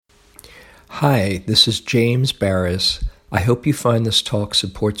Hi, this is James Baraz. I hope you find this talk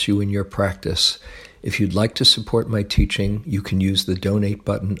supports you in your practice. If you'd like to support my teaching, you can use the donate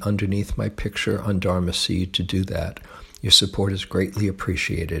button underneath my picture on Dharma Seed to do that. Your support is greatly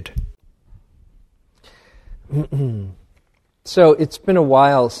appreciated. So it's been a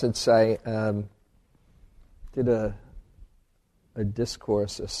while since I did a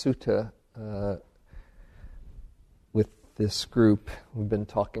discourse, a sutta, with this group. We've been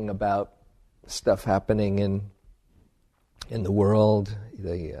talking about stuff happening in the world,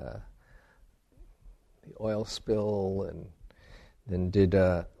 the oil spill, and then did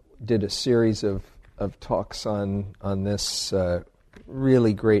a series of talks on this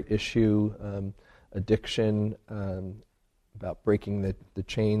really great issue, addiction, about breaking the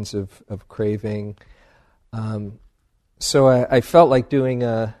chains of craving. So I felt like doing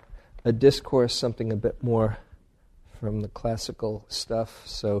a discourse, something a bit more from the classical stuff.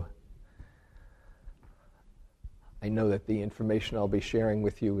 So I know that the information I'll be sharing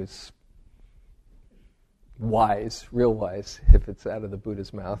with you is wise, real wise, if it's out of the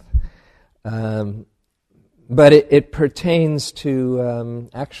Buddha's mouth. But it pertains to,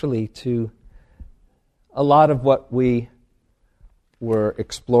 actually, to a lot of what we were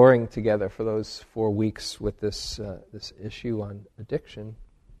exploring together for those 4 weeks with this issue on addiction.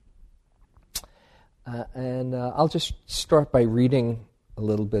 And I'll just start by reading a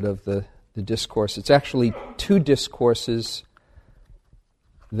little bit of the discourse. It's actually 2 discourses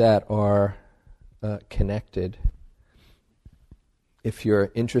that are connected. If you're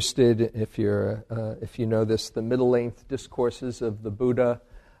interested, if you know this, the middle-length discourses of the Buddha,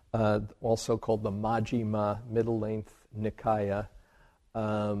 also called the Majjhima middle-length Nikaya.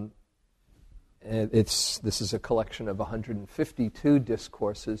 This is a collection of 152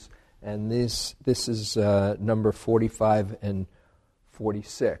 discourses, and this is number 45 and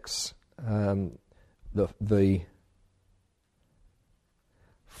 46. The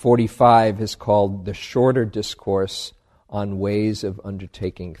 45 is called the Shorter Discourse on Ways of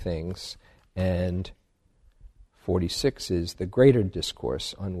Undertaking Things, and 46 is the Greater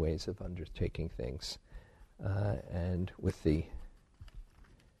Discourse on Ways of Undertaking Things. And with the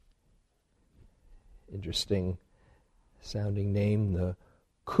interesting sounding name, the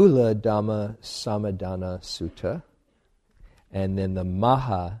Kula Dhamma Samadana Sutta, and then the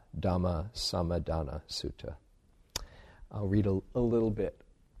Maha Dhamma Samadana Sutta. I'll read a little bit.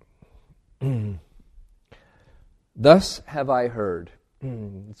 Thus have I heard.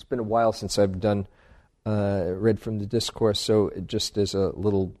 It's been a while since I've read from the discourse, so just as a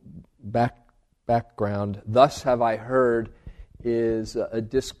little background, thus have I heard is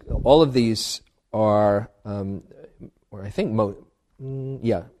all of these are, or I think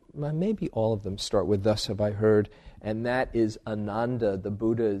maybe all of them start with thus have I heard, and that is Ananda, the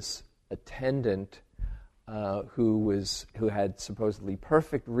Buddha's attendant, who had supposedly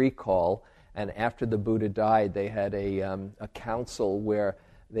perfect recall, and after the Buddha died, they had a council where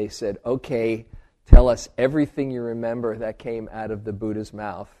they said, okay, tell us everything you remember that came out of the Buddha's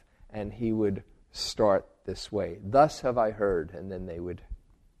mouth, and he would start this way. Thus have I heard, and then they would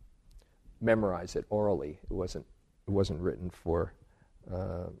memorize it orally. It wasn't written for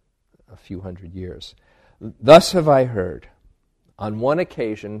a few hundred years. Thus have I heard. On one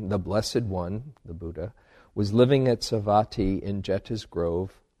occasion, the Blessed One, the Buddha, was living at Savatthi in Jeta's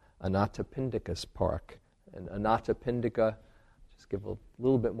Grove, Anathapindika's park. And Anathapindika, just give a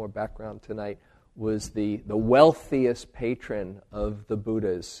little bit more background tonight, was the wealthiest patron of the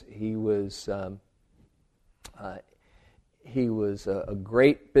Buddhas. He was a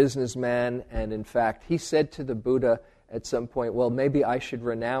great businessman, and in fact, he said to the Buddha at some point, well, maybe I should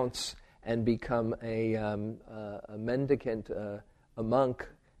renounce and become a mendicant, a monk,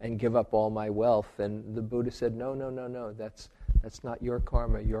 and give up all my wealth. And the Buddha said, no, that's not your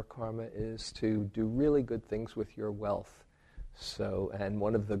karma. Your karma is to do really good things with your wealth. So, and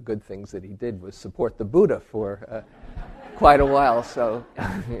one of the good things that he did was support the Buddha for quite a while. So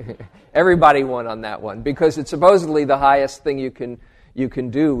everybody won on that one, because it's supposedly the highest thing you can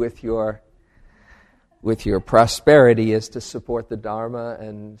do with your prosperity is to support the Dharma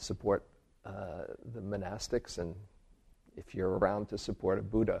and support the monastics, and if you're around to support a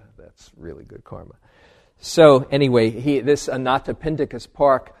Buddha, that's really good karma. So anyway, this Anathapindika's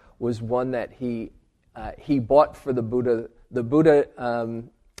park was one that he bought for the Buddha. The Buddha,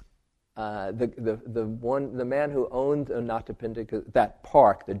 the man who owned Anathapindika, that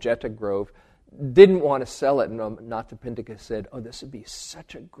park, the Jeta Grove, didn't want to sell it, and Anathapindika said, "Oh, this would be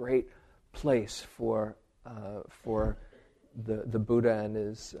such a great place for the Buddha and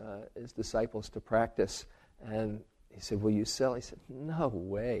his disciples to practice." And he said, "Will you sell?" He said, "No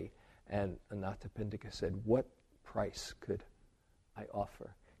way." And Anathapindika said, what price could I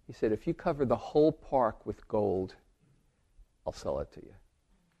offer? He said, if you cover the whole park with gold, I'll sell it to you.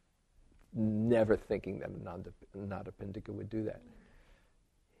 Never thinking that Anathapindika would do that.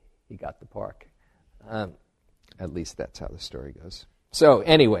 He got the park. At least that's how the story goes. So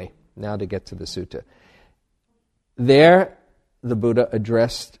anyway, now to get to the sutta. There, the Buddha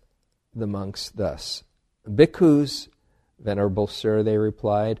addressed the monks thus. Bhikkhus, Venerable Sir, they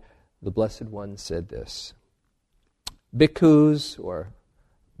replied, the Blessed One said this. Bhikkhus, or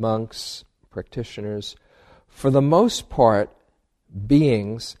monks, practitioners, for the most part,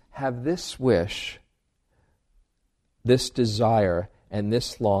 beings have this wish, this desire, and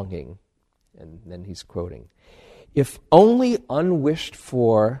this longing. And then he's quoting, if only unwished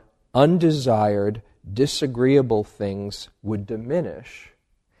for, undesired, disagreeable things would diminish,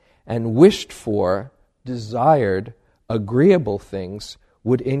 and wished for, desired, agreeable things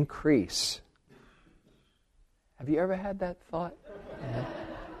would increase. Have you ever had that thought? Yeah.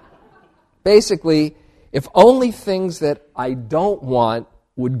 Basically, if only things that I don't want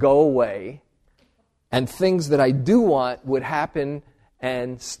would go away, and things that I do want would happen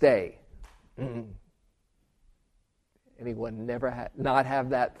and stay. Anyone never not have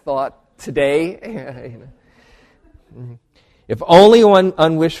that thought today? If only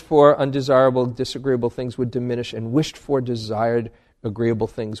unwished for, undesirable, disagreeable things would diminish, and wished for, desired, agreeable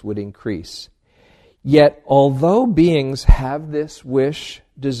things would increase. Yet, although beings have this wish,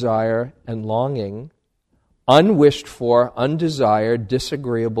 desire, and longing, unwished for, undesired,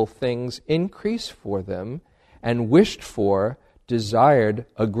 disagreeable things increase for them, and wished for, desired,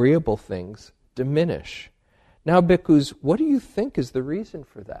 agreeable things diminish. Now, bhikkhus, what do you think is the reason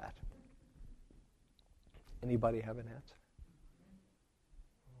for that? Anybody have an answer?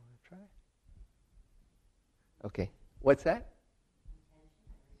 Try. Okay. What's that?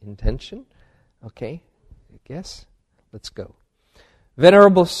 Intention? Okay. I guess. Let's go.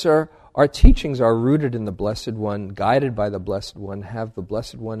 Venerable Sir, our teachings are rooted in the Blessed One, guided by the Blessed One, have the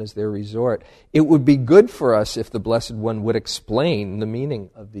Blessed One as their resort. It would be good for us if the Blessed One would explain the meaning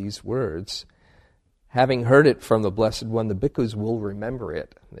of these words. Having heard it from the Blessed One, the bhikkhus will remember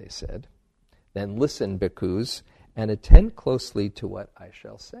it, they said. Then listen, bhikkhus, and attend closely to what I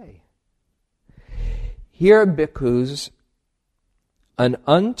shall say. Here, bhikkhus, an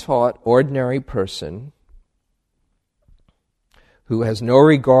untaught ordinary person who has no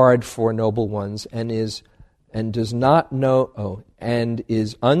regard for noble ones and is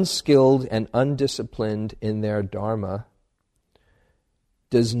unskilled and undisciplined in their dharma,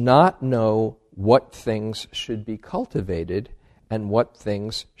 does not know what things should be cultivated and what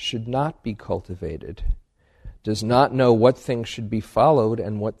things should not be cultivated, does not know what things should be followed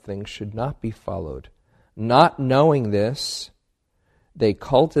and what things should not be followed. Not knowing this, they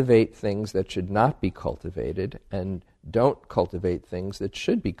cultivate things that should not be cultivated and don't cultivate things that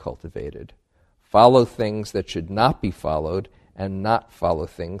should be cultivated, follow things that should not be followed, and not follow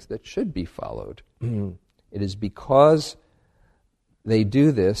things that should be followed. It is because they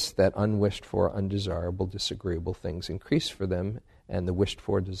do this that unwished for, undesirable, disagreeable things increase for them, and the wished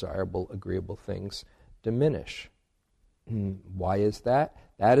for, desirable, agreeable things diminish. Why is that?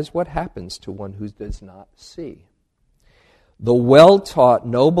 That is what happens to one who does not see. The well-taught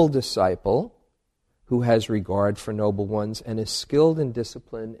noble disciple who has regard for noble ones and is skilled and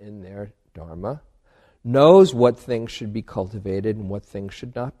disciplined in their dharma, knows what things should be cultivated and what things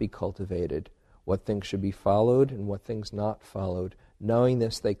should not be cultivated, what things should be followed and what things not followed. Knowing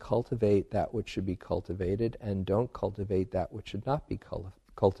this, they cultivate that which should be cultivated and don't cultivate that which should not be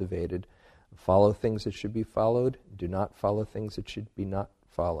cultivated. Follow things that should be followed, do not follow things that should be not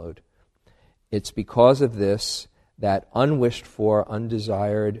followed. It's because of this that unwished for,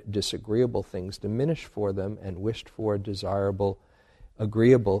 undesired, disagreeable things diminish for them, and wished for, desired,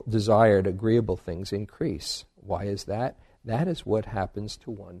 agreeable things increase. Why is that? That is what happens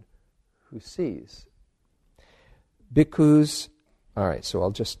to one who sees. Bhikkhus, all right, so I'll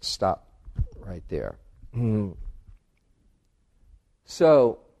just stop right there.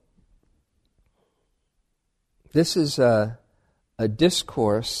 So, this is a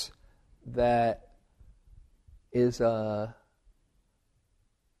discourse that is a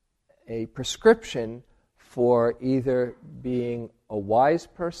prescription for either being a wise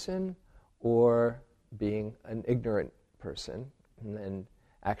person or being an ignorant person. And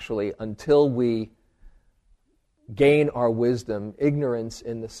actually, until we gain our wisdom, ignorance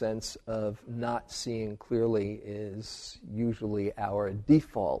in the sense of not seeing clearly is usually our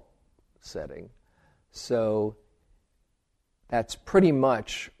default setting. So that's pretty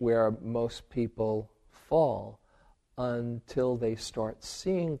much where most people fall. until they start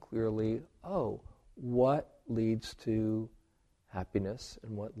seeing clearly, oh, what leads to happiness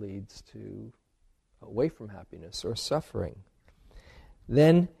and what leads to away from happiness or suffering.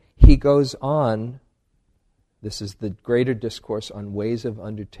 Then he goes on, this is the greater discourse on ways of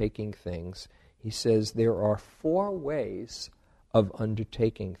undertaking things. He says there are 4 ways of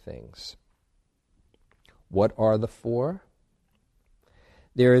undertaking things. What are the 4?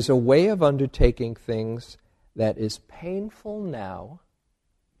 There is a way of undertaking things that is painful now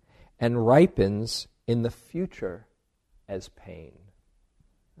and ripens in the future as pain.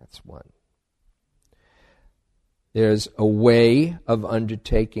 That's one. There's a way of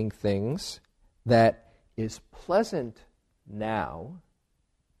undertaking things that is pleasant now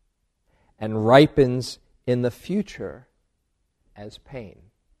and ripens in the future as pain.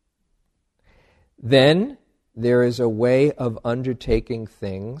 Then there is a way of undertaking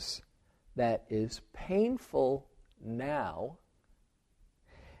things that is painful now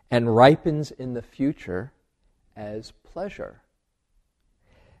and ripens in the future as pleasure.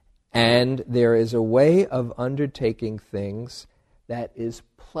 And there is a way of undertaking things that is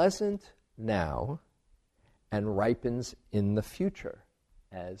pleasant now and ripens in the future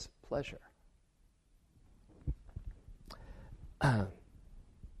as pleasure.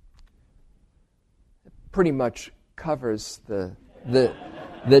 Pretty much covers the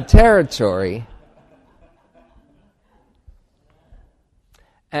territory.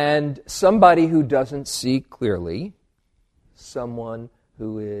 And somebody who doesn't see clearly, someone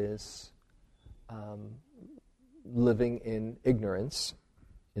who is living in ignorance,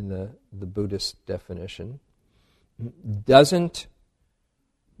 in the Buddhist definition, doesn't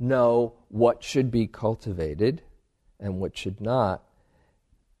know what should be cultivated and what should not.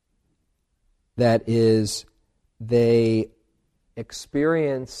 That is, they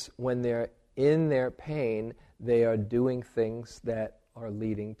experience when they're in their pain, they are doing things that are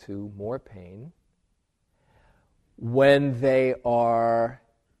leading to more pain. When they are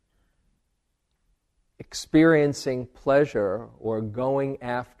experiencing pleasure or going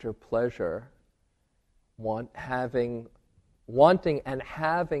after pleasure, wanting and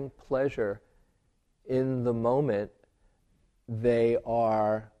having pleasure in the moment, they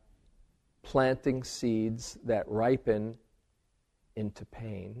are planting seeds that ripen into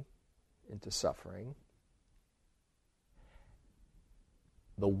pain, into suffering.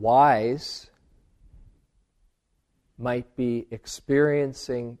 The wise might be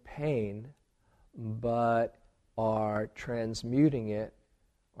experiencing pain, but are transmuting it,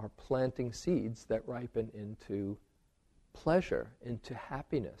 are planting seeds that ripen into pleasure, into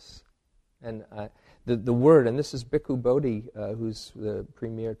happiness. And the word, and this is Bhikkhu Bodhi, who's the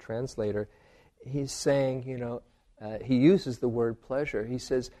premier translator, he's saying, he uses the word pleasure. He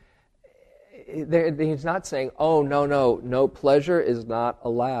says, he's not saying, oh, no, pleasure is not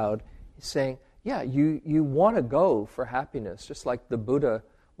allowed. He's saying, yeah, you want to go for happiness, just like the Buddha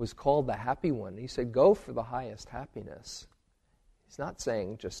was called the happy one. He said, go for the highest happiness. He's not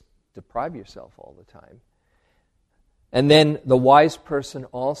saying just deprive yourself all the time. And then the wise person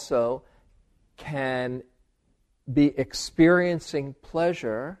also can be experiencing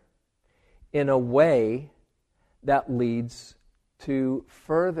pleasure in a way that leads to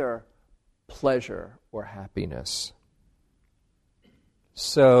further pleasure or happiness.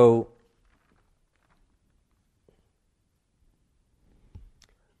 So,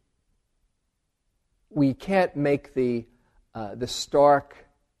 we can't make the stark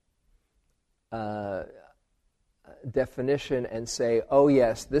definition and say, oh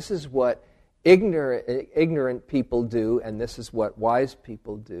yes, this is what ignorant people do and this is what wise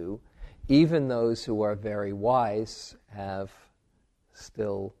people do. Even those who are very wise have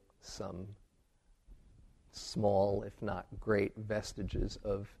still some small, if not great, vestiges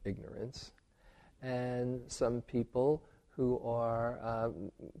of ignorance. And some people who are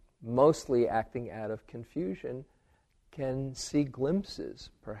mostly acting out of confusion can see glimpses,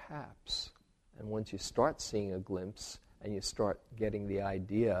 perhaps. And once you start seeing a glimpse and you start getting the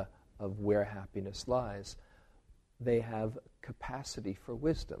idea of where happiness lies, they have capacity for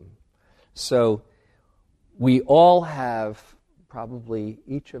wisdom. So we all have, probably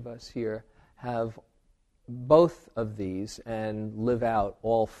each of us here, have both of these and live out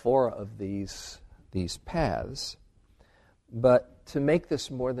all 4 of these paths. But to make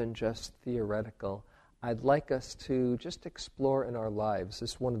this more than just theoretical, I'd like us to just explore in our lives.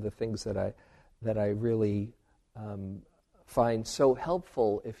 This is one of the things that I really find so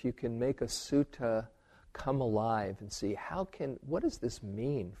helpful, if you can make a sutta come alive and see what does this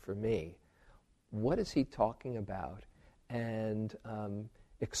mean for me? What is he talking about? And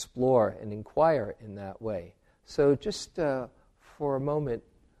explore and inquire in that way. So just for a moment,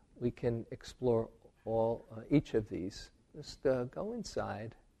 we can explore each of these. Just go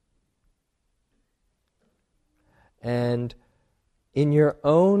inside. And in your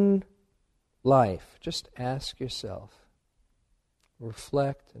own life, just ask yourself,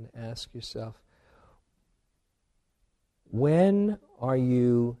 reflect and ask yourself, when are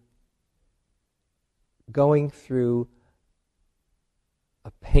you going through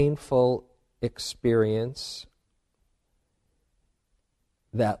a painful experience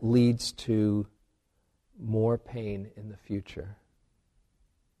that leads to more pain in the future?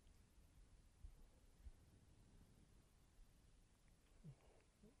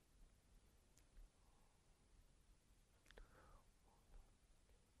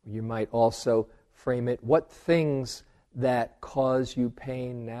 You might also frame it, what things that cause you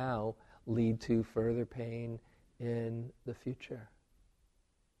pain now lead to further pain in the future?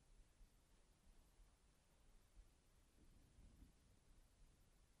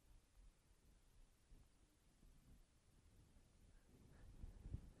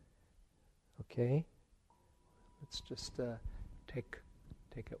 Okay, let's just take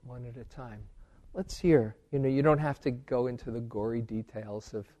it one at a time. Let's hear. You don't have to go into the gory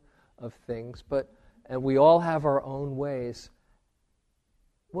details of things, and we all have our own ways.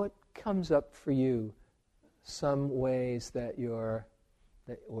 What comes up for you? Some ways or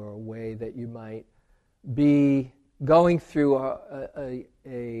a way that you might be going through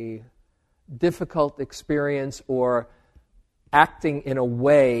a difficult experience or acting in a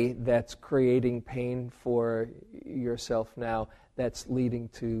way that's creating pain for yourself now, that's leading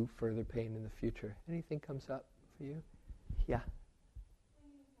to further pain in the future. Anything comes up for you? Yeah.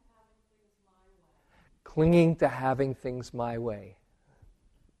 Clinging to having things my way.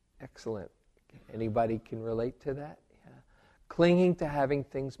 Excellent. Anybody can relate to that? Yeah. Clinging to having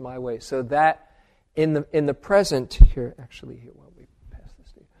things my way. So that in the present, here, why don't we pass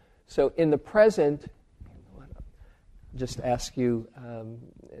this to you? So in the present, just ask you,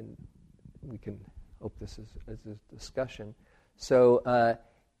 and we can hope this is a discussion. So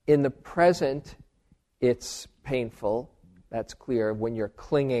in the present, it's painful. That's clear. When you're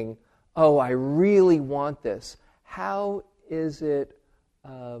clinging, oh, I really want this. How is it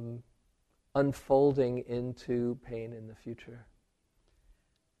unfolding into pain in the future?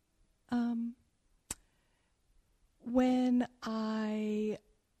 When I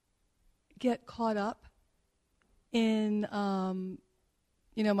get caught up in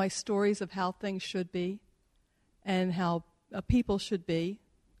my stories of how things should be and how people should be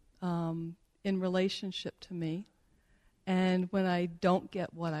in relationship to me. And when I don't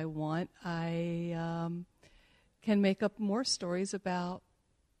get what I want, I can make up more stories about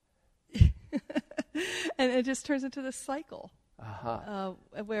and it just turns into this cycle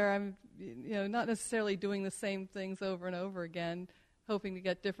where I'm not necessarily doing the same things over and over again, hoping to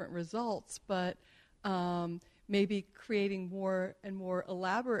get different results, but maybe creating more and more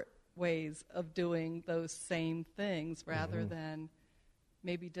elaborate ways of doing those same things rather than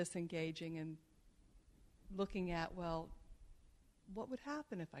maybe disengaging and looking at, well, what would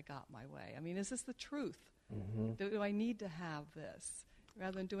happen if I got my way? I mean, is this the truth? Do I need to have this?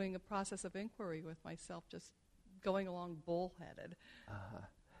 Rather than doing a process of inquiry with myself, just going along bullheaded.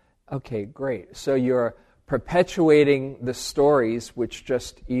 Okay, great. So you're perpetuating the stories which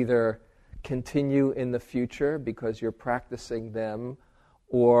just either continue in the future because you're practicing them,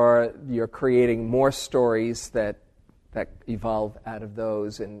 or you're creating more stories that evolve out of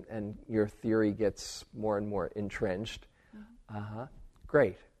those, and your theory gets more and more entrenched.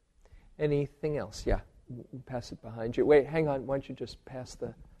 Great. Anything else? Yeah, we'll pass it behind you. Wait, hang on. Why don't you just pass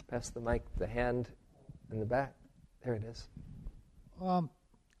the mic, the hand in the back? There it is.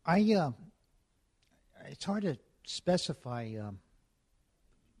 It's hard to specify.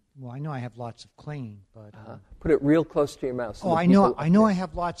 Well, I know I have lots of clinging, but put it real close to your mouth. So I know I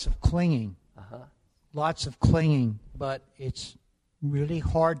have lots of clinging. Lots of clinging, but it's really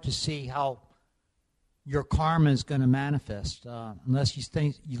hard to see how your karma is going to manifest unless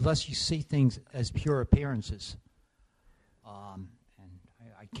you see things as pure appearances. And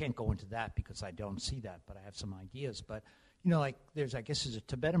I can't go into that because I don't see that, but I have some ideas. But there's a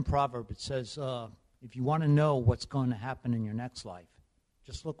Tibetan proverb. It says, if you want to know what's going to happen in your next life,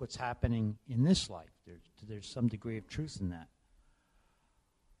 just look what's happening in this life. There's some degree of truth in that.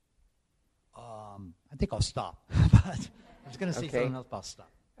 I think I'll stop. But I was going to say something else, but I'll stop.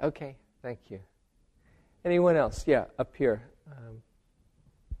 Okay, thank you. Anyone else? Yeah, up here.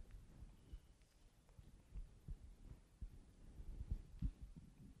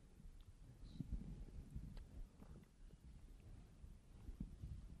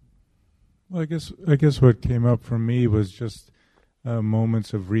 Well, I guess what came up for me was just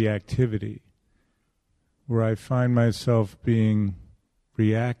moments of reactivity, where I find myself being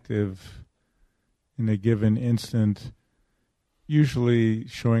reactive in a given instant, usually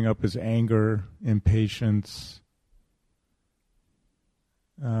showing up as anger, impatience.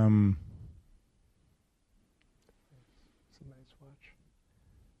 Somebody's watch.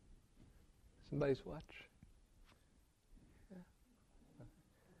 Somebody's watch. Yeah.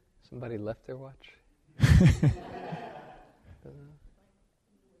 Somebody left their watch.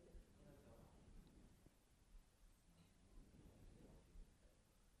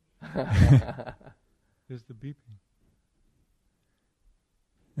 There's the beeping.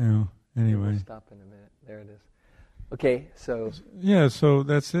 Oh, anyway. We'll stop in a minute. There it is. Okay, so... Yeah, so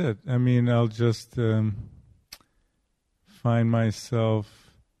that's it. I mean, I'll just find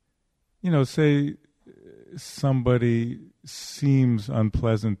myself, say somebody seems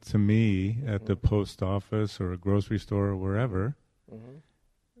unpleasant to me at the post office or a grocery store or wherever. Mm-hmm.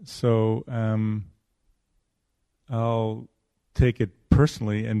 So I'll take it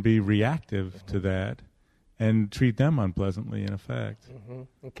personally and be reactive to that and treat them unpleasantly, in effect.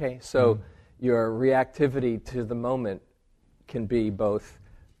 Mm-hmm. Okay, so your reactivity to the moment can be both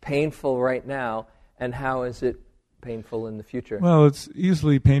painful right now, and how is it painful in the future? Well, it's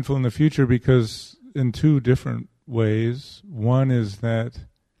easily painful in the future because in two different ways. One is that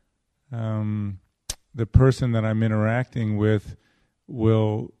the person that I'm interacting with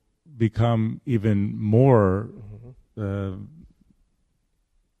will become even more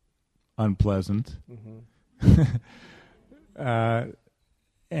unpleasant. Mm-hmm.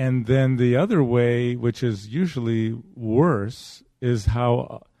 And then the other way, which is usually worse, is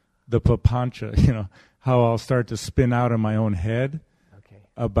how the papancha, how I'll start to spin out in my own head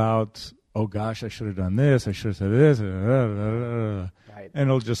about, oh gosh, I should have done this, I should have said this, right. And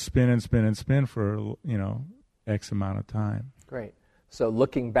it'll just spin and spin and spin for, X amount of time. Great. So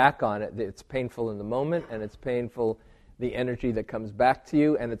looking back on it, it's painful in the moment, and it's painful, the energy that comes back to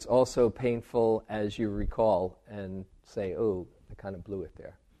you, and it's also painful as you recall and say, oh, I kind of blew it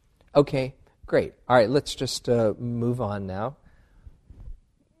there. Okay, great. All right, let's just move on now.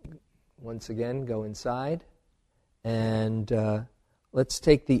 Once again, go inside, and let's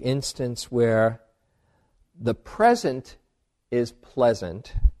take the instance where the present is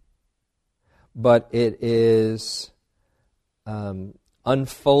pleasant, but it is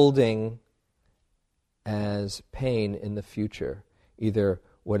unfolding as pain in the future. Either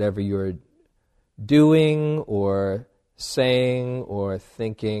whatever you're doing or saying or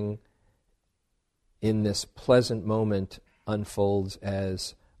thinking in this pleasant moment unfolds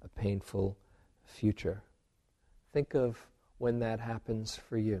as a painful future. Think of when that happens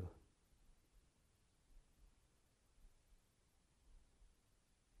for you.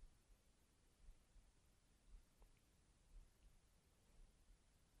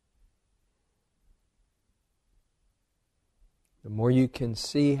 The more you can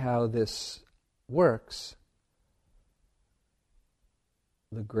see how this works,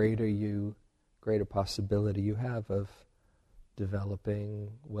 the greater possibility you have of developing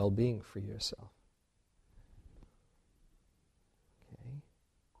well-being for yourself.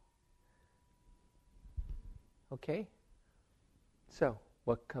 Okay. So,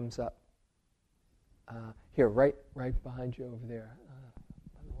 what comes up? Here, right behind you over there.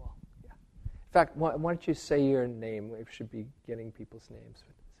 On the wall. Yeah. In fact, why don't you say your name? We should be getting people's names.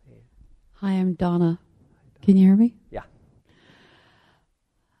 Hi, I'm Donna. Can you hear me? Yeah.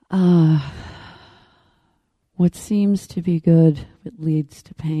 What seems to be good, it leads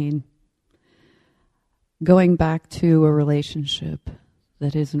to pain. Going back to a relationship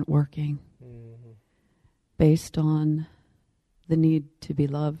that isn't working, based on the need to be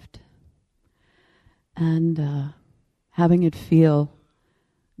loved, and having it feel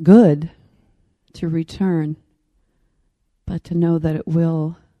good to return, but to know that it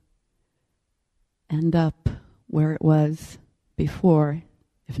will end up where it was before,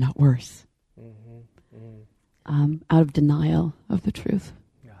 if not worse. Out of denial of the truth.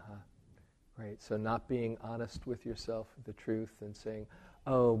 Right, so not being honest with yourself, with the truth, and saying,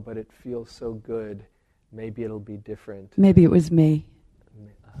 oh, but it feels so good, maybe it'll be different. Maybe it was me.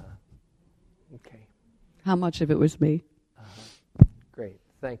 Okay. How much of it was me? Great,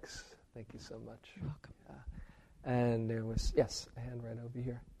 thanks. Thank you so much. You're welcome. And there was, yes, a hand right over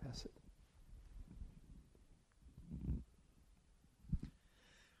here. Pass it.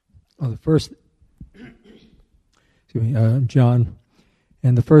 Well, the first... Excuse me, John.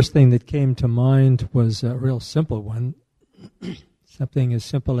 And the first thing that came to mind was a real simple one. Something as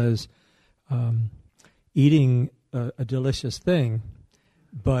simple as eating a delicious thing.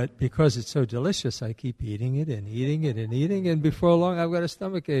 But because it's so delicious, I keep eating it and eating it and eating it, and before long I've got a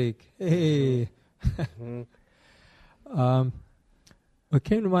stomach ache. Hey! What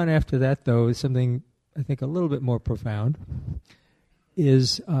came to mind after that, though, is something I think a little bit more profound,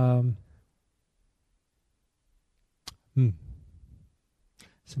 is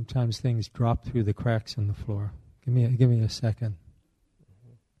sometimes things drop through the cracks in the floor. Give me a second.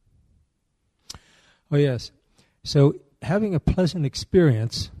 Oh, yes. So having a pleasant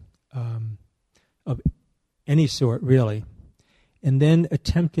experience of any sort, really, and then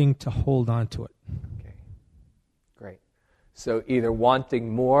attempting to hold on to it. Okay, great. So either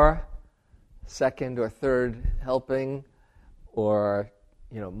wanting more, second or third helping, or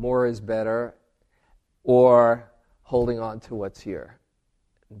more is better, or holding on to what's here.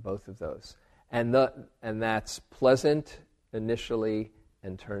 Both of those, and that's pleasant initially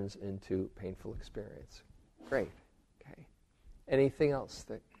and turns into painful experience. Great. Okay. Anything else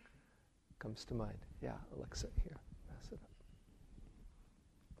that comes to mind? Yeah, Alexa, here. Pass it up.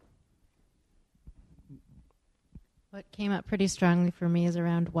 What came up pretty strongly for me is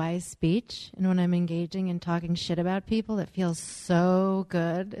around wise speech, and when I'm engaging and talking shit about people, it feels so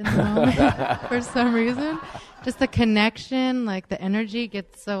good in the moment for some reason. Just the connection, like the energy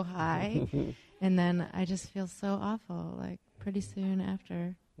gets so high, and then I just feel so awful, like pretty soon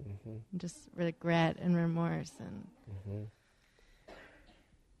after. Just regret and remorse and.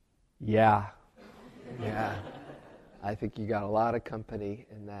 Yeah. I think you got a lot of company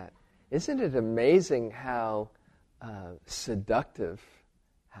in that. Isn't it amazing how seductive,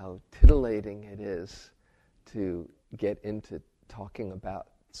 how titillating it is to get into talking about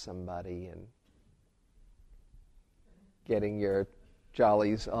somebody and getting your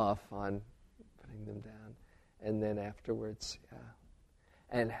jollies off on putting them down, and then afterwards,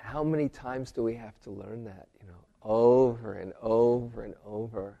 And how many times do we have to learn that? Over and over and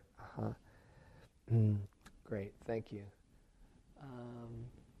over. Great, thank you.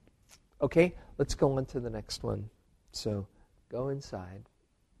 Okay, let's go on to the next one. So, go inside.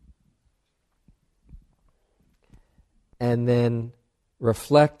 And then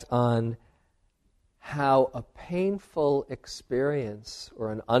reflect on how a painful experience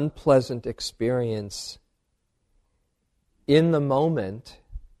or an unpleasant experience in the moment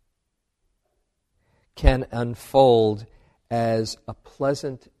can unfold as a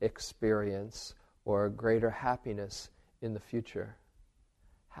pleasant experience or greater happiness in the future.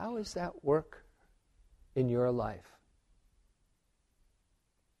 How does that work in your life?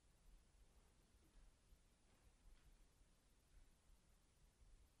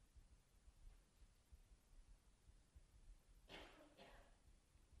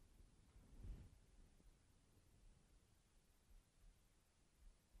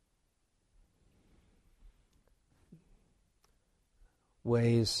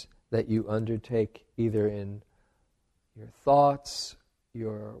 Ways that you undertake either in your thoughts,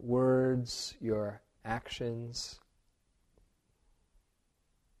 your words, your actions.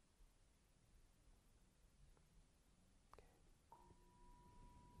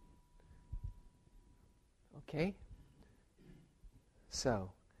 Okay?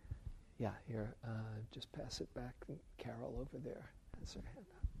 So, here, just pass it back. Carol over there has her hand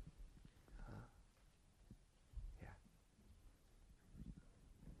up.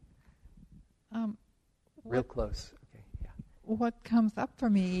 Real close. Okay, yeah. What comes up for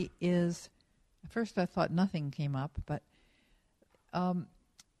me is, at first I thought nothing came up, but I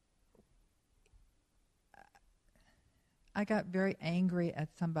got very angry at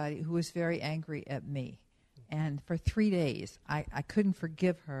somebody who was very angry at me. And for 3 days, I couldn't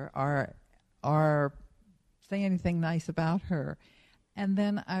forgive her or say anything nice about her. And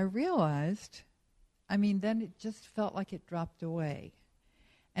then I realized, then it just felt like it dropped away.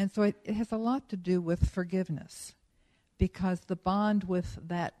 And so it has a lot to do with forgiveness, because the bond with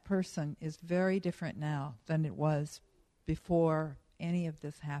that person is very different now than it was before any of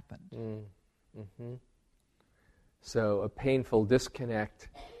this happened. Mm-hmm. So a painful disconnect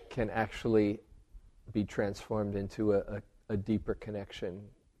can actually be transformed into a deeper connection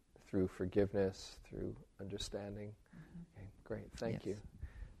through forgiveness, through understanding. Mm-hmm. Okay, great, thank you.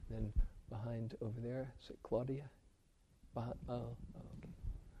 Then behind over there, is it Claudia? Okay.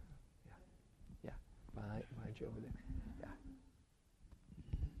 Behind you over there. Yeah.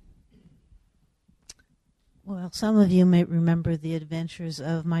 Well, some of you may remember the adventures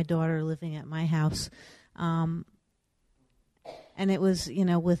of my daughter living at my house. And it was,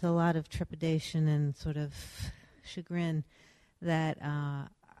 with a lot of trepidation and sort of chagrin that I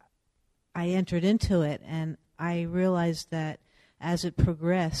entered into it. And I realized that as it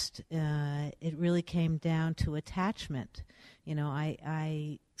progressed, it really came down to attachment.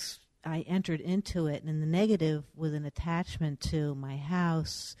 I entered into it in the negative with an attachment to my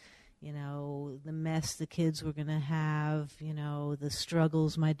house, the mess the kids were going to have, the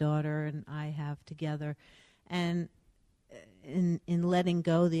struggles my daughter and I have together. And in letting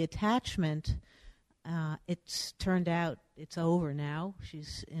go the attachment, it's turned out, it's over now.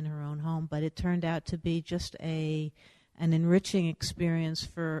 She's in her own home, but it turned out to be just an enriching experience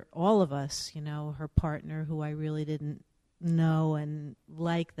for all of us. Her partner, who I really didn't know and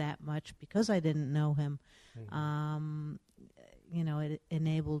like that much because I didn't know him. Mm-hmm. It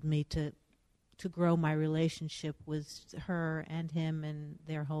enabled me to grow my relationship with her and him and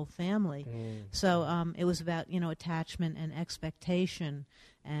their whole family. Mm. So it was about, attachment and expectation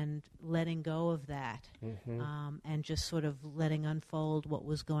and letting go of that, mm-hmm. And just sort of letting unfold what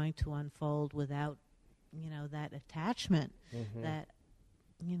was going to unfold without, that attachment. Mm-hmm. That,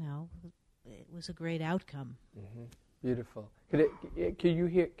 it was a great outcome. Mm-hmm. Beautiful. Can you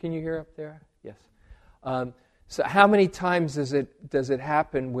hear up there? Yes. So how many times does it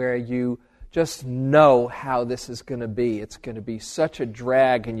happen where you just know how this is going to be? It's going to be such a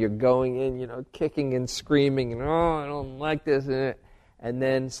drag, and you're going in, kicking and screaming, and I don't like this, and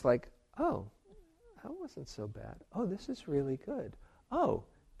then it's like, oh, that wasn't so bad. Oh, this is really good. Oh,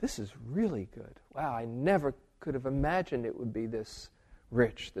 this is really good. Wow, I never could have imagined it would be this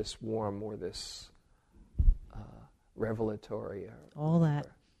rich, this warm, or this revelatory. Or all that.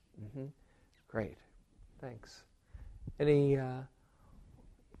 Mm-hmm. Great. Thanks. Any,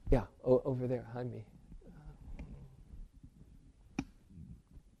 over there, Jaime.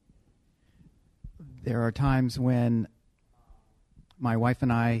 There are times when my wife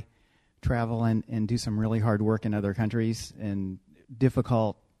and I travel and do some really hard work in other countries, and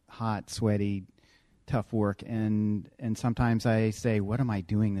difficult, hot, sweaty, tough work, and sometimes I say, what am I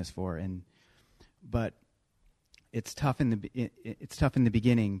doing this for? But it's tough in the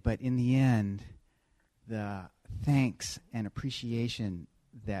beginning, but in the end, the thanks and appreciation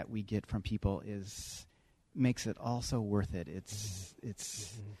that we get from people makes it also worth it.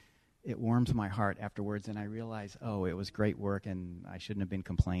 It warms my heart afterwards, and I realize, it was great work, and I shouldn't have been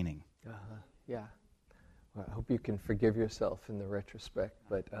complaining. Yeah. Well, I hope you can forgive yourself in the retrospect,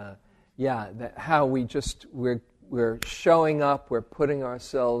 but how we're showing up, we're putting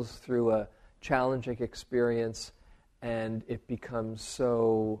ourselves through a challenging experience, and it becomes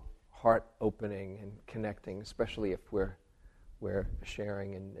so heart-opening and connecting, especially if we're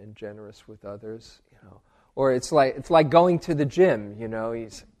sharing and generous with others, Or it's like going to the gym,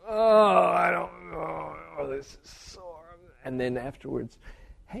 He's, I don't know, this is sore, and then afterwards,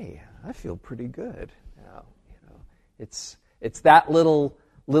 hey, I feel pretty good now. It's that little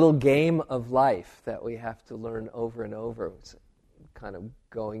game of life that we have to learn over and over. It's kind of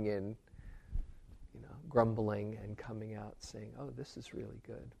going in, grumbling and coming out saying, oh, this is really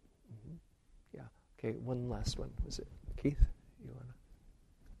good. Mm-hmm. Yeah. Okay, one last one. Was it Keith? You want to?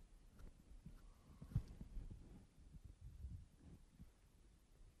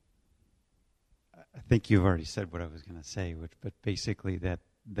 I think you've already said what I was going to say, but basically that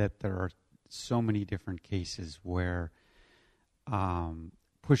there are so many different cases where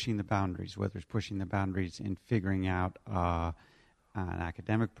pushing the boundaries, whether it's pushing the boundaries in figuring out an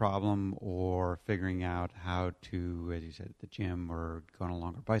academic problem or figuring out how to, as you said, at the gym or go on a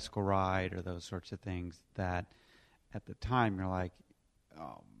longer bicycle ride or those sorts of things, that at the time you're like,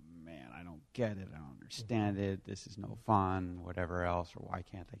 oh man, I don't get it, I don't understand it, this is no fun, whatever else, or why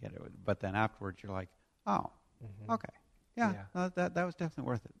can't I get it? But then afterwards you're like, oh, okay, that was definitely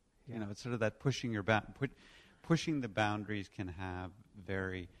worth it. Yeah. It's sort of that pushing the boundaries can have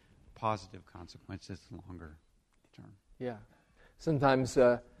very positive consequences longer term. Yeah. Sometimes,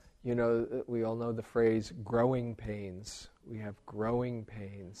 we all know the phrase growing pains. We have growing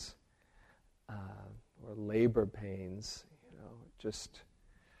pains or labor pains. Just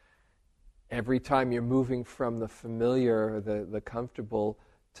every time you're moving from the familiar, the comfortable,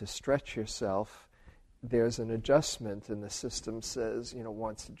 to stretch yourself, there's an adjustment, and the system says,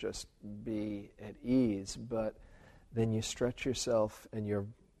 wants to just be at ease, but then you stretch yourself and you're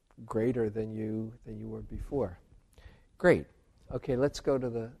greater than you were before. Great. Okay, let's go to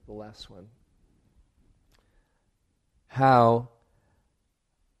the last one. How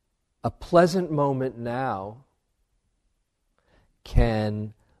a pleasant moment now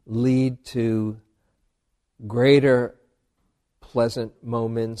can lead to greater pleasant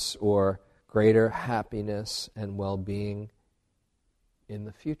moments or greater happiness and well-being in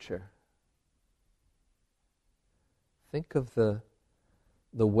the future. Think of the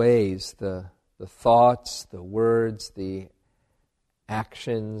ways, the thoughts, the words, the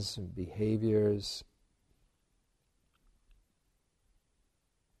actions and behaviors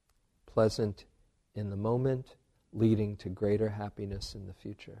pleasant in the moment, leading to greater happiness in the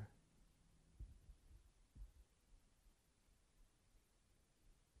future.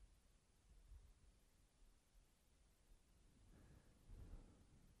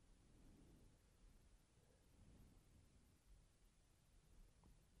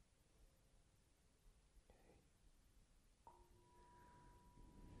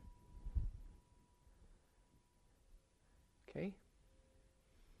 Okay.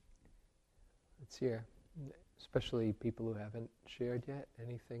 Let's hear, especially people who haven't shared yet,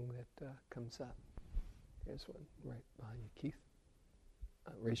 anything that comes up. Here's one right behind you, Keith.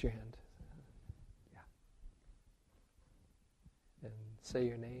 Raise your hand. Yeah. And say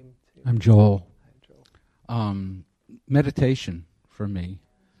your name. I'm Joel. Hi, Joel. Meditation for me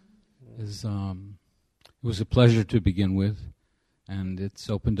is it was a pleasure to begin with, and it's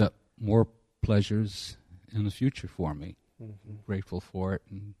opened up more pleasures in the future for me. Mm-hmm. Grateful for it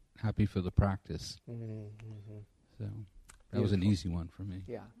and happy for the practice. Mm-hmm. So that was an easy one for me.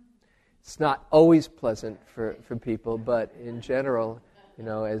 Yeah. It's not always pleasant for people, but in general,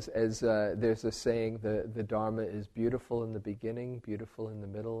 as there's a saying, the Dharma is beautiful in the beginning, beautiful in the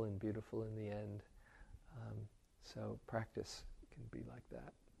middle, and beautiful in the end. So practice can be like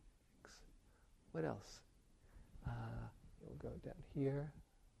that. Thanks. What else? We'll go down here,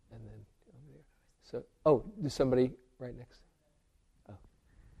 and then over there. So, there's somebody right next.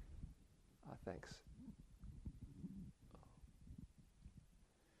 Thanks.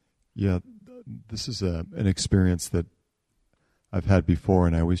 Yeah, this is an experience that I've had before,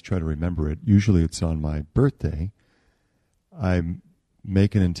 and I always try to remember it. Usually it's on my birthday. I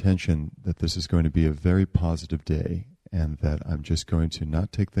make an intention that this is going to be a very positive day, and that I'm just going to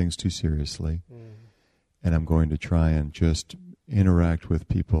not take things too seriously, and I'm going to try and just interact with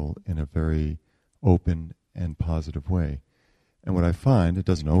people in a very open and positive way. And what I find, it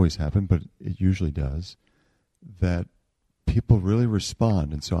doesn't always happen, but it usually does, that people really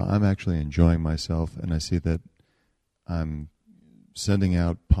respond. And so I'm actually enjoying myself, and I see that I'm sending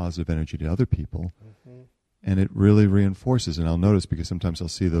out positive energy to other people, and it really reinforces. And I'll notice, because sometimes I'll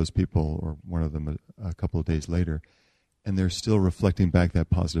see those people, or one of them a couple of days later, and they're still reflecting back that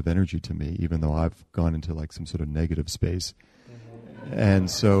positive energy to me, even though I've gone into like some sort of negative space.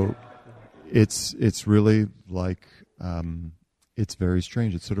 And so it's really like... it's very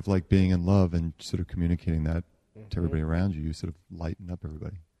strange. It's sort of like being in love and sort of communicating that to everybody around you. You sort of lighten up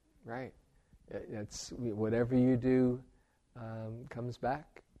everybody. Right. It's whatever you do comes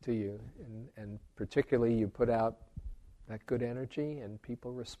back to you, and particularly you put out that good energy and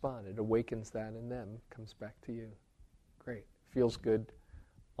people respond. It awakens that in them, comes back to you. Great. Feels good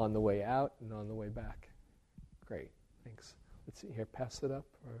on the way out and on the way back. Great. Thanks. Let's see here. Pass it up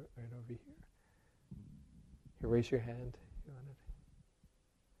or right over here. Here, raise your hand. You want it?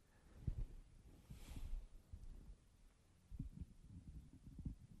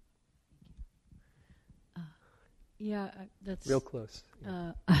 Yeah, that's... Real close.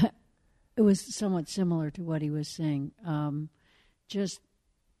 It was somewhat similar to what he was saying. Just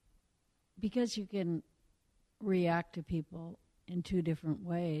because you can react to people in two different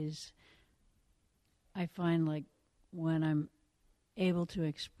ways, I find like when I'm able to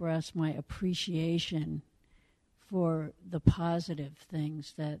express my appreciation for the positive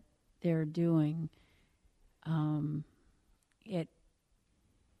things that they're doing,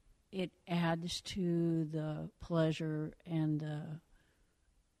 it adds to the pleasure and the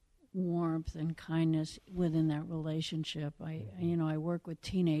warmth and kindness within that relationship. I work with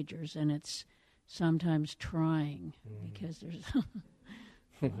teenagers, and it's sometimes trying because there's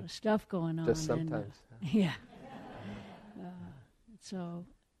a lot of stuff going on. Just sometimes. Yeah. So,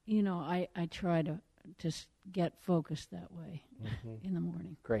 I try to just get focused that way in the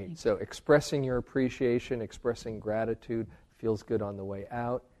morning. Great. So expressing your appreciation, expressing gratitude feels good on the way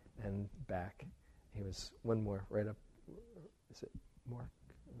out and back. He was one more right up. Is it Mark?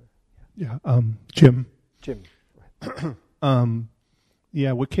 Yeah, Jim. Jim.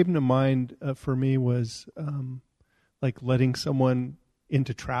 Yeah, what came to mind for me was like letting someone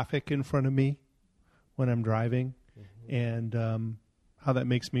into traffic in front of me when I'm driving, and how that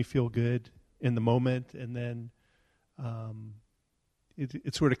makes me feel good in the moment, and then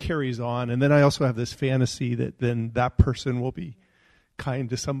it sort of carries on. And then I also have this fantasy that then that person will be kind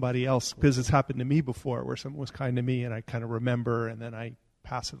to somebody else, because it's happened to me before where someone was kind to me and I kind of remember, and then I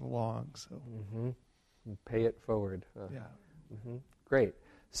pass it along. So pay it forward. Yeah. Great.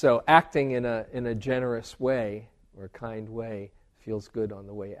 So acting in a generous way or kind way feels good on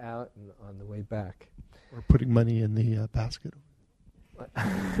the way out and on the way back. Or putting money in the basket. Thank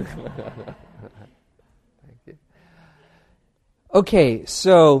you. Okay,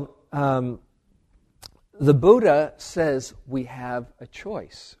 so the Buddha says we have a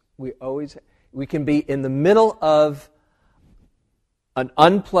choice. We can be in the middle of an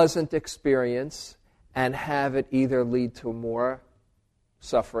unpleasant experience and have it either lead to more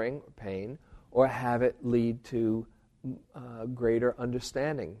suffering or pain, or have it lead to greater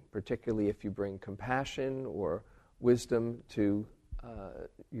understanding, particularly if you bring compassion or wisdom to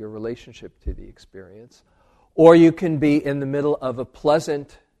your relationship to the experience. Or you can be in the middle of a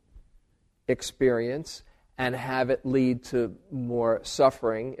pleasant experience and have it lead to more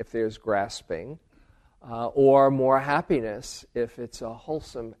suffering if there's grasping, or more happiness if it's a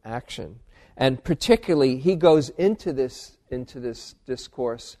wholesome action. And particularly, he goes into this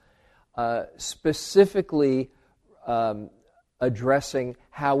discourse specifically addressing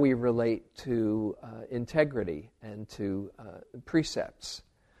how we relate to integrity and to precepts,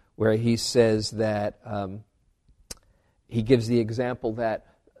 where he says that he gives the example that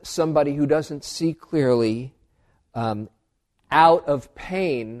somebody who doesn't see clearly out of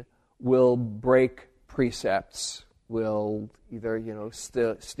pain will break precepts, will either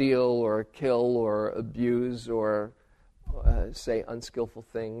steal or kill or abuse or say unskillful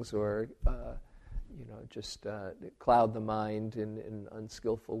things or just cloud the mind in an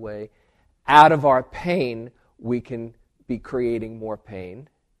unskillful way. Out of our pain, we can be creating more pain.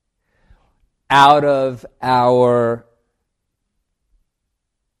 Out of our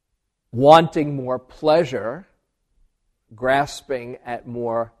wanting more pleasure, grasping at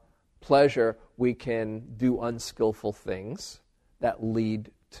more pleasure, we can do unskillful things that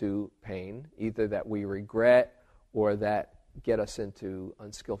lead to pain, either that we regret or that get us into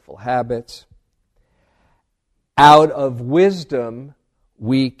unskillful habits. Out of wisdom,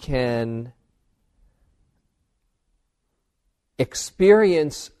 we can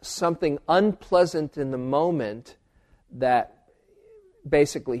experience something unpleasant in the moment that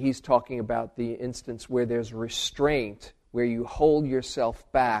basically he's talking about the instance where there's restraint, where you hold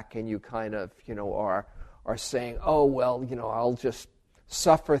yourself back and you kind of, are saying, oh, well, I'll just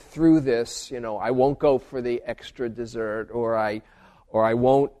suffer through this, I won't go for the extra dessert, or I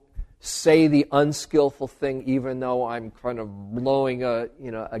won't say the unskillful thing even though I'm kind of blowing a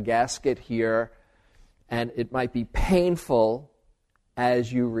gasket here, and it might be painful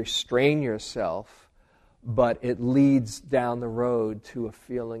as you restrain yourself, but it leads down the road to a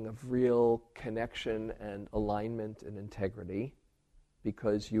feeling of real connection and alignment and integrity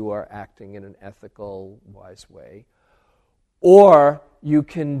because you are acting in an ethical, wise way. Or you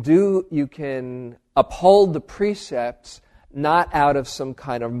can uphold the precepts not out of some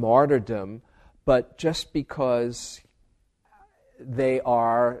kind of martyrdom, but just because they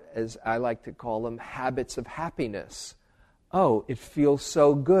are, as I like to call them, habits of happiness. Oh, it feels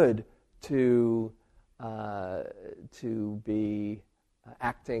so good to be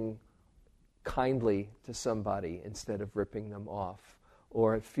acting kindly to somebody instead of ripping them off,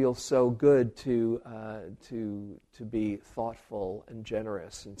 or it feels so good to be thoughtful and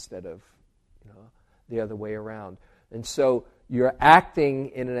generous instead of the other way around. And so you're acting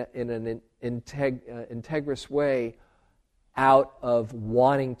in an integrous way out of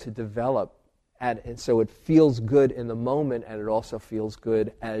wanting to develop. And so it feels good in the moment, and it also feels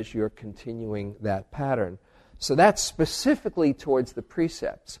good as you're continuing that pattern. So that's specifically towards the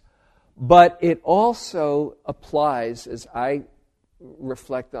precepts. But it also applies, as I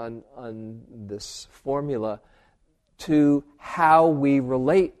reflect on this formula, to how we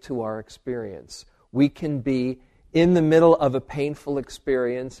relate to our experience. We can be in the middle of a painful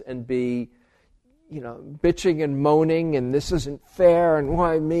experience and be, bitching and moaning, and this isn't fair, and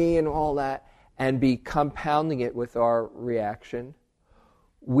why me, and all that, and be compounding it with our reaction.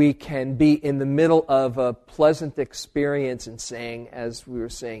 We can be in the middle of a pleasant experience and saying, as we were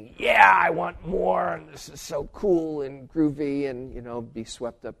saying, yeah, I want more, and this is so cool and groovy, and, be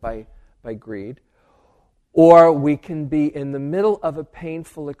swept up by greed. Or we can be in the middle of a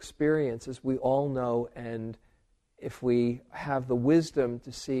painful experience, as we all know, and if we have the wisdom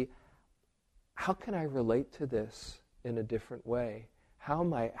to see, how can I relate to this in a different way? How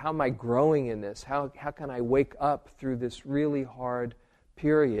am I growing in this? How can I wake up through this really hard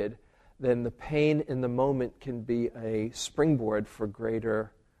period? Then the pain in the moment can be a springboard for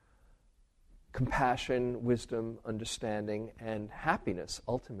greater compassion, wisdom, understanding, and happiness,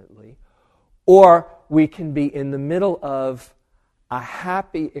 ultimately. Or we can be in the middle of a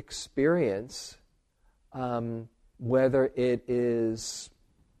happy experience, whether it is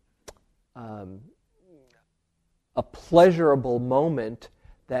a pleasurable moment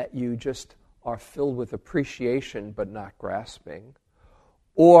that you just are filled with appreciation but not grasping,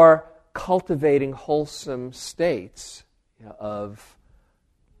 or cultivating wholesome states of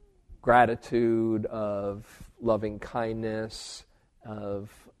gratitude, of loving kindness,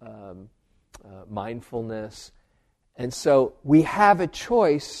 of mindfulness. And so we have a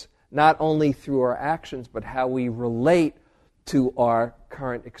choice not only through our actions, but how we relate to our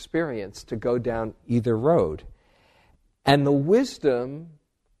current experience to go down either road. And the wisdom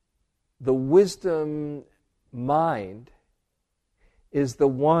mind is the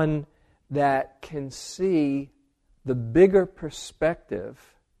one that can see the bigger perspective,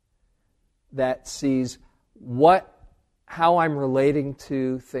 that sees how I'm relating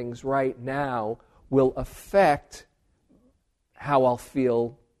to things right now will affect how I'll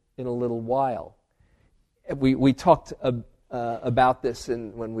feel in a little while. We talked about this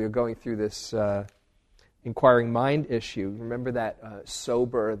when we were going through this inquiring mind issue. Remember that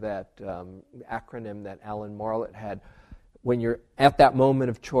SOBER, that acronym that Alan Marlett had? When you're at that moment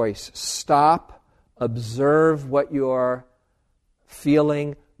of choice, stop, observe what you're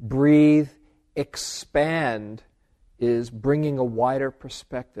feeling, breathe, expand is bringing a wider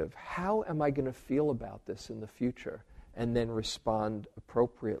perspective. How am I going to feel about this in the future? And then respond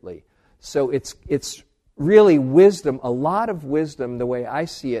appropriately. So it's really wisdom. A lot of wisdom, the way I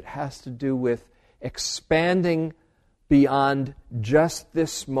see it, has to do with expanding beyond just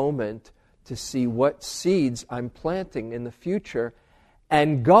this moment to see what seeds I'm planting in the future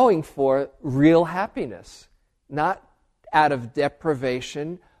and going for real happiness. Not out of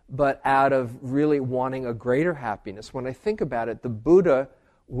deprivation, but out of really wanting a greater happiness. When I think about it, the Buddha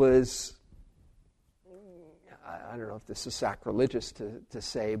was, I don't know if this is sacrilegious to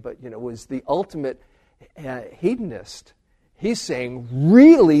say, but was the ultimate hedonist. He's saying,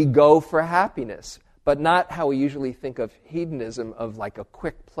 really go for happiness, but not how we usually think of hedonism, of like a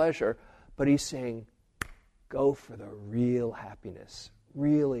quick pleasure, but he's saying, go for the real happiness.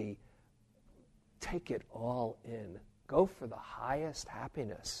 Really take it all in. Go for the highest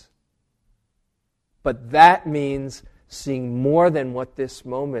happiness. But that means seeing more than what this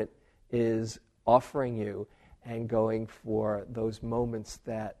moment is offering you and going for those moments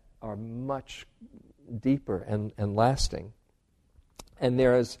that are much deeper and lasting. And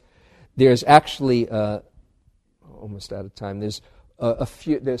there's actually, almost out of time, there's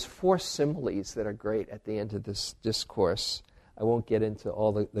there's 4 similes that are great at the end of this discourse. I won't get into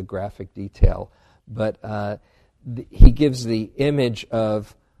all the graphic detail, but he gives the image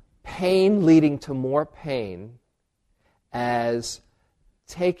of pain leading to more pain as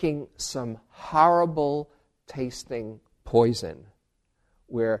taking some horrible tasting poison,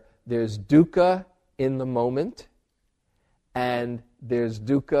 where there's dukkha in the moment and there's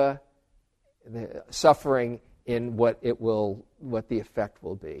dukkha, the suffering, in what the effect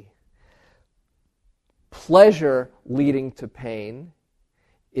will be. Pleasure leading to pain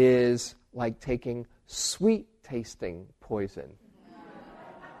is like taking sweet-tasting poison.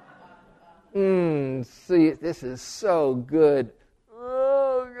 See, this is so good.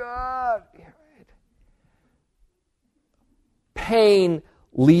 Oh, God. Pain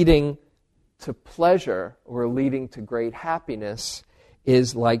leading to pleasure or leading to great happiness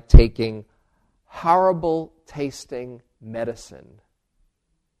is like taking horrible tasting medicine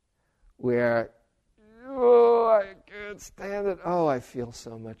where, I can't stand it. Oh, I feel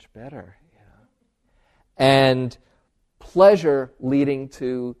so much better. And pleasure leading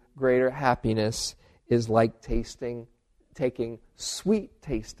to greater happiness is like taking sweet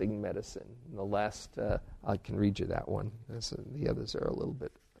tasting medicine. And the last, I can read you that one. The others are a little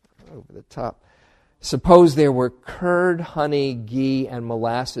bit over the top. Suppose there were curd, honey, ghee, and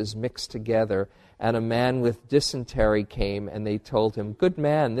molasses mixed together, and a man with dysentery came, and they told him, "Good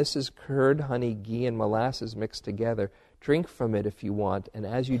man, this is curd, honey, ghee, and molasses mixed together. Drink from it if you want, and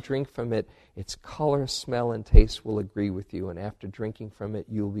as you drink from it, its color, smell, and taste will agree with you, and after drinking from it,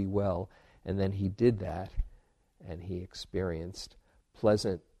 you'll be well." And then he did that, and he experienced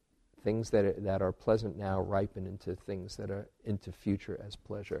pleasant things that are pleasant now ripen into things that are into future as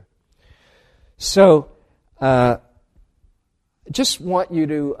pleasure. So, just want you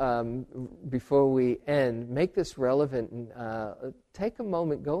to, before we end, make this relevant and take a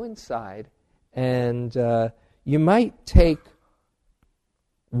moment, go inside, and you might take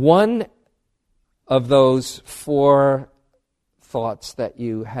one of those 4 thoughts that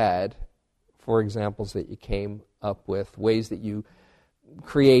you had, 4 examples that you came up with, ways that you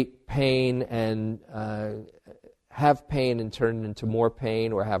create pain and have pain and turn it into more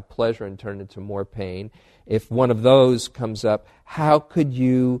pain, or have pleasure and turn it into more pain. If one of those comes up, how could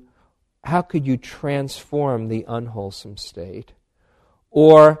you transform the unwholesome state?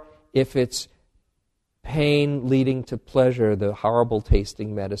 Or if it's pain leading to pleasure, the horrible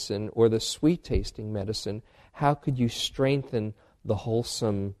tasting medicine, or the sweet tasting medicine, how could you strengthen the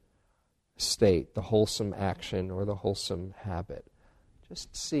wholesome state, the wholesome action or the wholesome habit.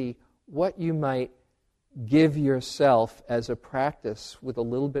 Just see what you might give yourself as a practice with a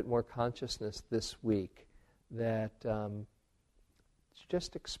little bit more consciousness this week, that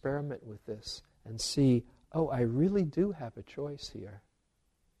just experiment with this and see, oh, I really do have a choice here.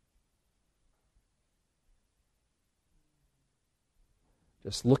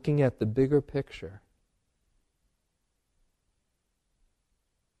 Just looking at the bigger picture.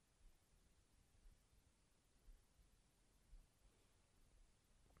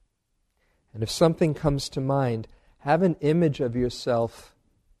 And if something comes to mind, have an image of yourself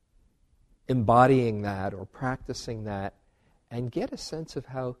embodying that or practicing that, and get a sense of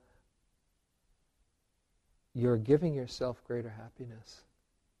how you're giving yourself greater happiness.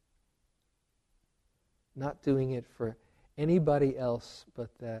 Not doing it for anybody else but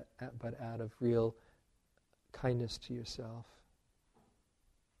out of real kindness to yourself.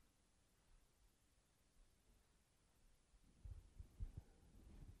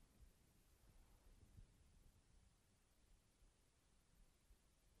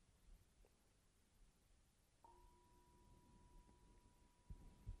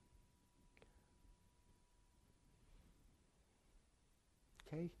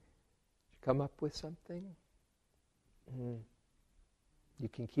 Okay, did you come up with something? You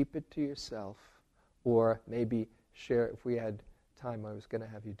can keep it to yourself, or maybe share. If we had time, I was going to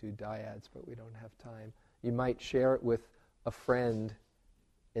have you do dyads, but we don't have time. You might share it with a friend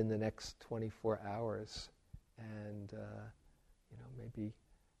in the next 24 hours, and maybe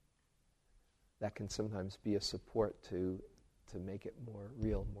that can sometimes be a support to make it more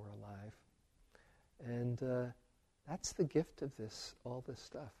real, more alive. And that's the gift of this, all this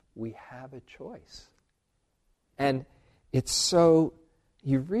stuff. We have a choice. And it's so,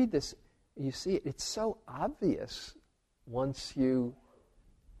 you read this, you see it, it's so obvious once you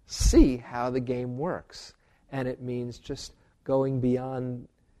see how the game works. And it means just going beyond,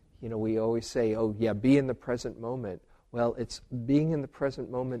 we always say, oh yeah, be in the present moment. Well, it's being in the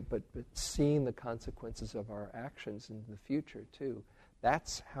present moment, but seeing the consequences of our actions in the future too.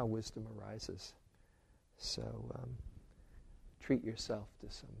 That's how wisdom arises. So treat yourself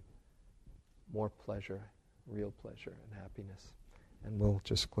to some more pleasure, real pleasure and happiness. And we'll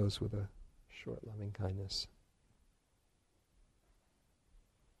just close with a short loving kindness.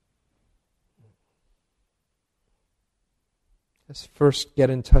 Let's first get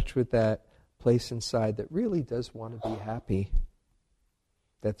in touch with that place inside that really does want to be happy,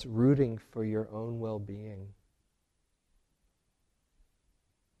 that's rooting for your own well-being.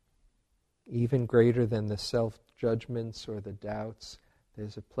 Even greater than the self-judgments or the doubts,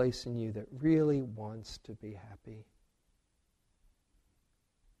 there's a place in you that really wants to be happy.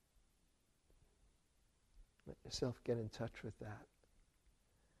 Let yourself get in touch with that.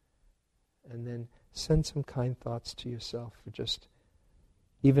 And then send some kind thoughts to yourself for just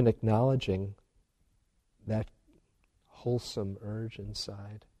even acknowledging that wholesome urge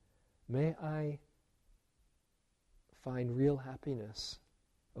inside. May I find real happiness,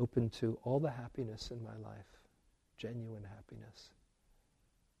 open to all the happiness in my life, genuine happiness.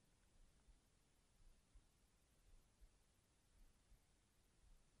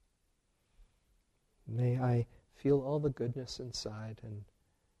 May I feel all the goodness inside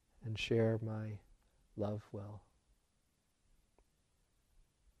and share my love well.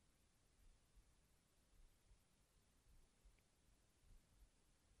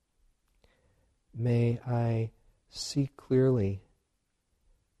 May I see clearly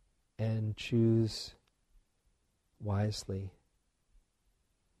and choose wisely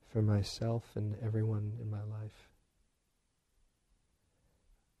for myself and everyone in my life.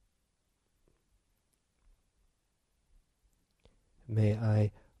 May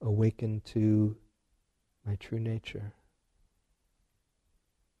I awaken to my true nature.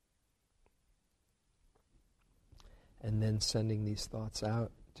 And then sending these thoughts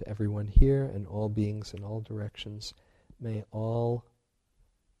out to everyone here and all beings in all directions. May all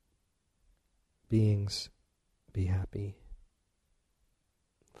beings be happy,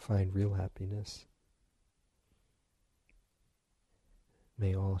 find real happiness.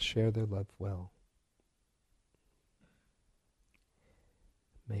 May all share their love well.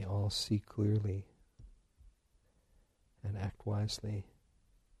 May all see clearly and act wisely.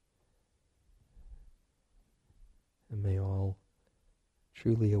 And may all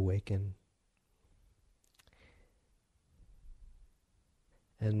truly awaken.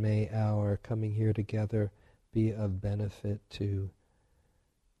 And may our coming here together be of benefit to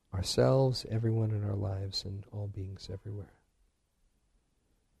ourselves, everyone in our lives, and all beings everywhere.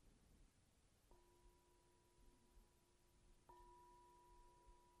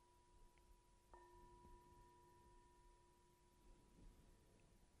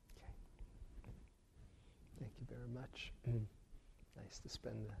 you very much. Nice to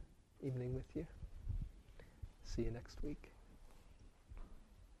spend the evening with you. See you next week.